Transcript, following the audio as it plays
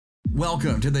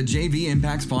Welcome to the JV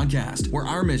Impacts Podcast, where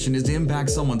our mission is to impact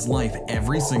someone's life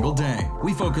every single day.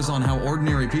 We focus on how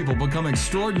ordinary people become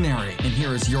extraordinary. And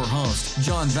here is your host,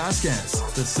 John Vasquez,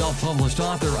 the self-published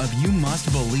author of You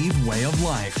Must Believe Way of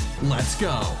Life. Let's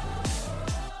go.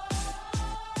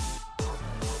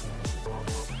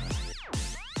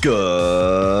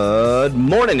 Good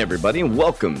morning, everybody, and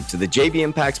welcome to the JV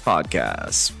Impacts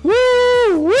Podcast.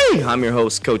 Woo-wee! I'm your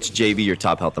host, Coach JV, your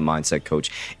top health and mindset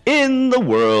coach in the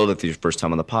world. If it's your first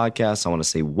time on the podcast, I want to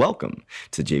say welcome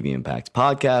to JV Impacts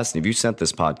Podcast. And if you sent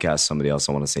this podcast to somebody else,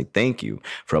 I want to say thank you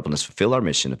for helping us fulfill our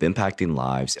mission of impacting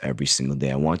lives every single day.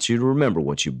 I want you to remember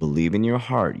what you believe in your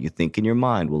heart, you think in your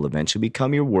mind will eventually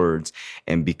become your words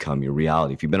and become your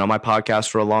reality. If you've been on my podcast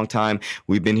for a long time,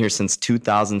 we've been here since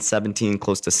 2017,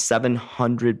 close to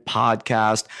 700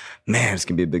 podcasts. Man, it's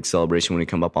going to be a big celebration when we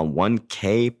come up on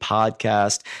 1K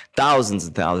podcast, thousands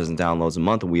and thousands of downloads a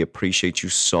month, and we appreciate you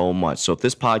so much. So if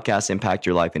this podcast impacts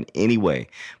your life in any way,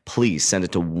 please send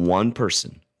it to one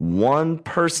person. One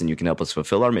person you can help us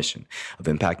fulfill our mission of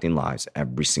impacting lives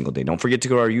every single day. Don't forget to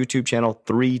go to our YouTube channel,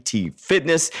 3T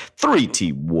Fitness,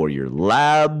 3T Warrior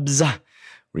Labs, where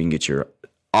you can get your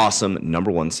awesome number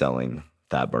one selling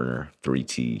fat burner,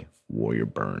 3T Warrior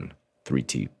Burn.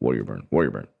 3T, Warrior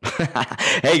Burn.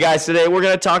 Hey guys, today we're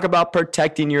going to talk about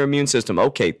protecting your immune system.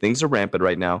 Okay, things are rampant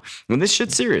right now. And this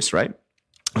shit's serious, right?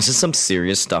 This is some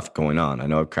serious stuff going on. I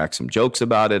know I've cracked some jokes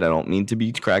about it. I don't mean to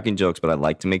be cracking jokes, but I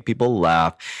like to make people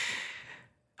laugh.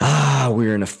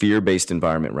 We're in a fear-based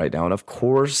environment right now. And of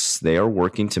course, they are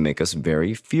working to make us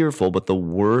very fearful. But the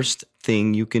worst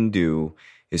thing you can do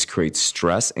is create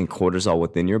stress and cortisol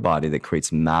within your body that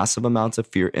creates massive amounts of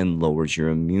fear and lowers your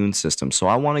immune system. So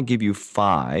I want to give you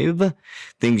 5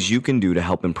 things you can do to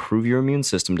help improve your immune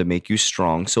system to make you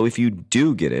strong. So if you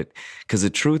do get it, because the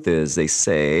truth is they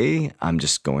say, I'm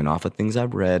just going off of things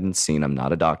I've read and seen. I'm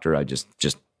not a doctor. I just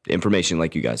information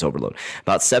like you guys overload.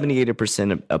 About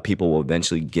 70-80% of people will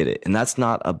eventually get it. And that's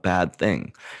not a bad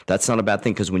thing. That's not a bad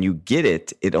thing because when you get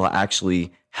it, it'll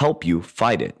actually help you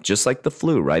fight it. Just like the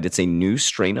flu, right? It's a new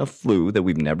strain of flu that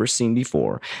we've never seen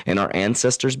before. And our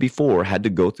ancestors before had to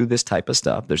go through this type of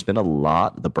stuff. There's been a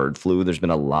lot, the bird flu, there's been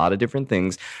a lot of different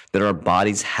things that our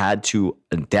bodies had to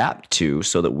adapt to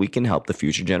so that we can help the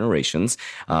future generations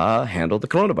handle the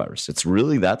coronavirus. It's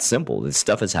really that simple. This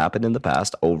stuff has happened in the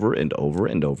past over and over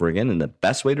and over again. And the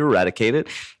best way to eradicate it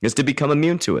is to become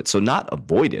immune to it. So not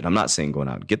avoid it. I'm not saying going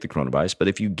out and get the coronavirus, but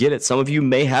if you get it, some of you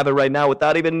may have it right now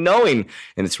without even knowing.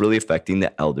 And it's really affecting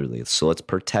the elderly. So let's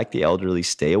protect the elderly,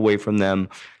 stay away from them,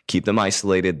 keep them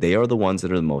isolated. They are the ones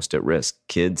that are the most at risk.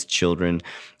 Kids, children,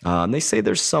 they say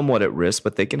they're somewhat at risk,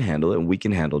 but they can handle it and we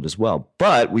can handle it as well.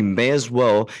 But we may as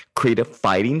well create a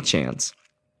fighting chance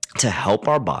to help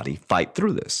our body fight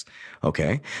through this.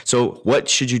 Okay. So what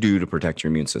should you do to protect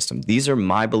your immune system? These are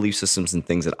my belief systems and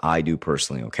things that I do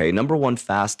personally. Okay. Number 1,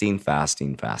 fasting.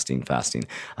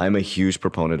 I'm a huge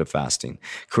proponent of fasting.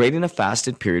 Creating a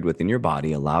fasted period within your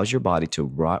body allows your body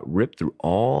to rip through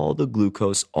all the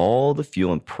glucose, all the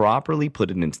fuel, and properly put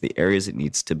it into the areas it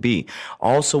needs to be.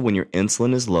 Also, when your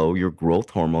insulin is low, your growth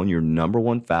hormone, your number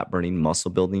 1 fat burning, muscle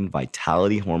building,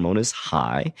 vitality hormone is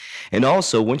high. And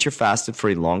also, once you're fasted for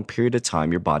a long period of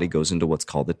time, your body goes into what's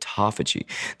called autophagy.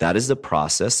 That is the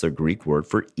process, the Greek word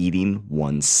for eating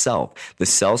oneself. The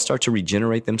cells start to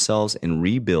regenerate themselves and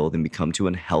rebuild and become to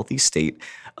a healthy state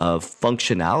of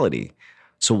functionality.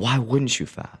 So why wouldn't you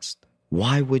fast?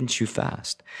 Why wouldn't you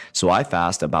fast? So I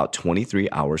fast about 23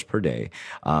 hours per day.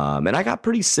 And I got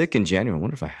pretty sick in January. I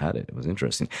wonder if I had it. It was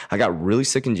interesting. I got really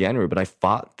sick in January, but I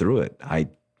fought through it. I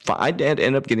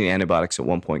ended up getting antibiotics at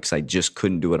one point because I just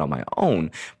couldn't do it on my own.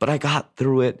 But I got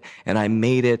through it and I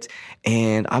made it.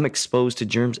 And I'm exposed to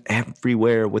germs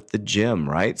everywhere with the gym,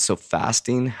 right? So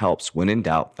fasting helps. When in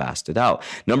doubt, fast it out.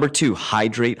 Number 2,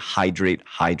 hydrate.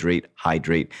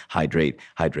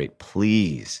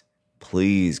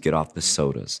 Please get off the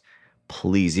sodas.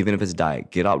 Please, even if it's diet,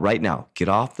 get out right now. Get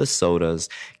off the sodas,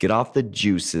 get off the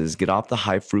juices, get off the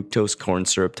high fructose corn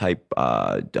syrup type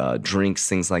drinks,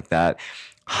 things like that.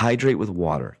 Hydrate with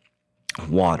water.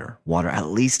 Water, at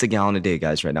least a gallon a day,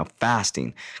 guys, right now.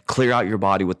 Fasting. Clear out your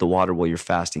body with the water while you're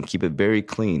fasting. Keep it very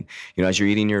clean. You know, as you're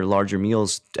eating your larger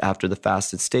meals after the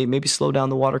fasted state, maybe slow down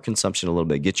the water consumption a little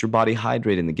bit. Get your body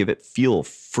hydrated and give it fuel.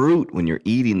 Fruit when you're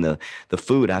eating the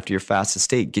food after your fasted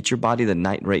state. Get your body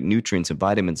the right nutrients and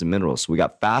vitamins and minerals. So we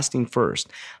got fasting first.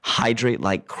 Hydrate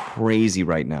like crazy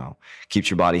right now. Keeps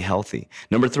your body healthy.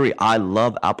 Number 3, I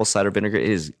love apple cider vinegar. It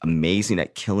is amazing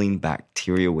at killing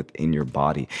bacteria within your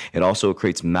body. It also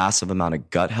creates massive amount of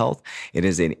gut health. It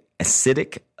is an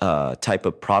acidic type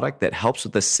of product that helps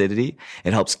with acidity.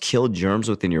 It helps kill germs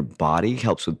within your body,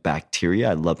 helps with bacteria.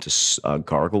 I love to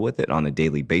gargle with it on a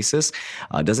daily basis.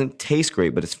 It doesn't taste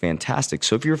great, but it's fantastic.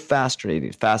 So if you're fasting,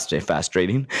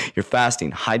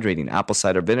 hydrating, apple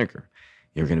cider vinegar,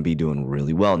 you're going to be doing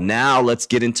really well. Now let's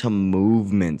get into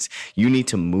movement. You need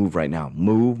to move right now.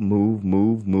 Move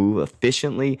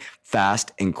efficiently,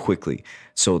 fast, and quickly.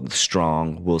 So the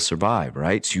strong will survive,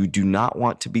 right? So you do not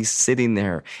want to be sitting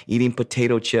there eating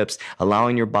potato chips,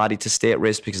 allowing your body to stay at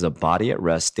rest, because a body at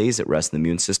rest stays at rest and the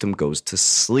immune system goes to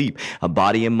sleep. A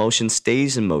body in motion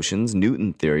stays in motion.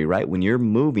 Newton theory, right? When you're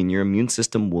moving, your immune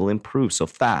system will improve. So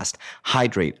fast,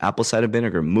 hydrate, apple cider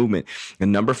vinegar, movement.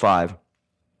 And number 5,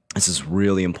 this is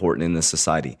really important in this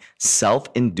society.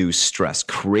 Self-induced stress.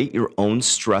 Create your own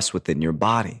stress within your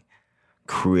body.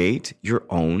 Create your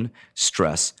own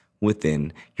stress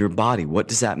within your body. What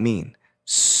does that mean?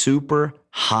 Super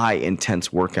high intense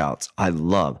workouts. I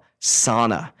love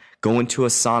sauna. Go into a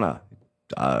sauna.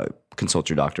 Consult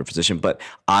your doctor or physician, but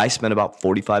I spend about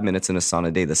 45 minutes in a sauna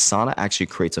a day. The sauna actually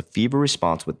creates a fever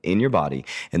response within your body.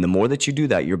 And the more that you do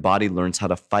that, your body learns how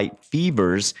to fight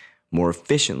fevers more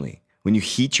efficiently. When you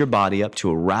heat your body up to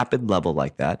a rapid level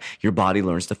like that, your body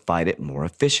learns to fight it more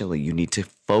efficiently. You need to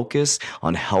focus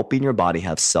on helping your body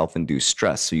have self-induced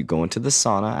stress. So you go into the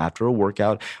sauna after a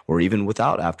workout or even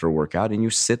without after a workout, and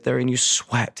you sit there and you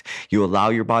sweat. You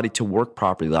allow your body to work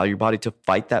properly, allow your body to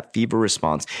fight that fever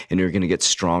response, and you're going to get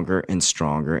stronger and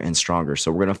stronger and stronger.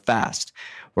 So we're going to fast.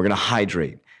 We're going to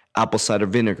hydrate, apple cider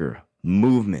vinegar,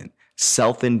 movement,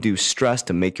 self-induced stress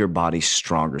to make your body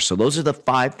stronger. So those are the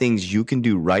 5 things you can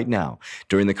do right now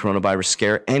during the coronavirus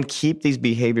scare and keep these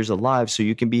behaviors alive so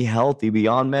you can be healthy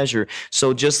beyond measure.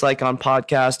 So just like on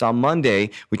podcast on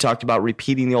Monday, we talked about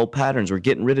repeating the old patterns. We're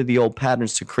getting rid of the old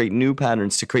patterns to create new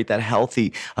patterns, to create that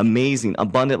healthy, amazing,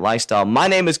 abundant lifestyle. My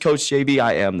name is Coach JV.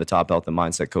 I am the top health and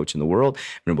mindset coach in the world.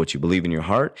 Remember, what you believe in your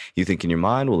heart, you think in your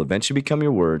mind, will eventually become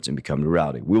your words and become your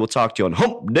reality. We will talk to you on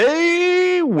Hump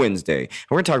Day Wednesday.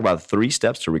 We're going to talk about 3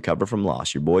 steps to recover from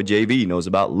loss. Your boy JV knows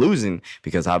about losing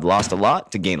because I've lost a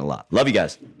lot to gain a lot. Love you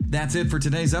guys. That's it for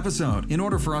today's episode. In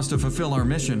order for us to fulfill our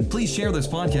mission, please share this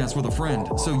podcast with a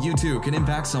friend so you too can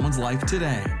impact someone's life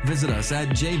today. Visit us at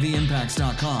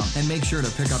jvimpacts.com and make sure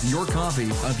to pick up your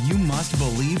copy of You Must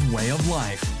Believe Way of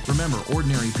Life. Remember,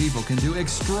 ordinary people can do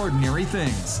extraordinary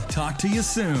things. Talk to you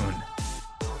soon.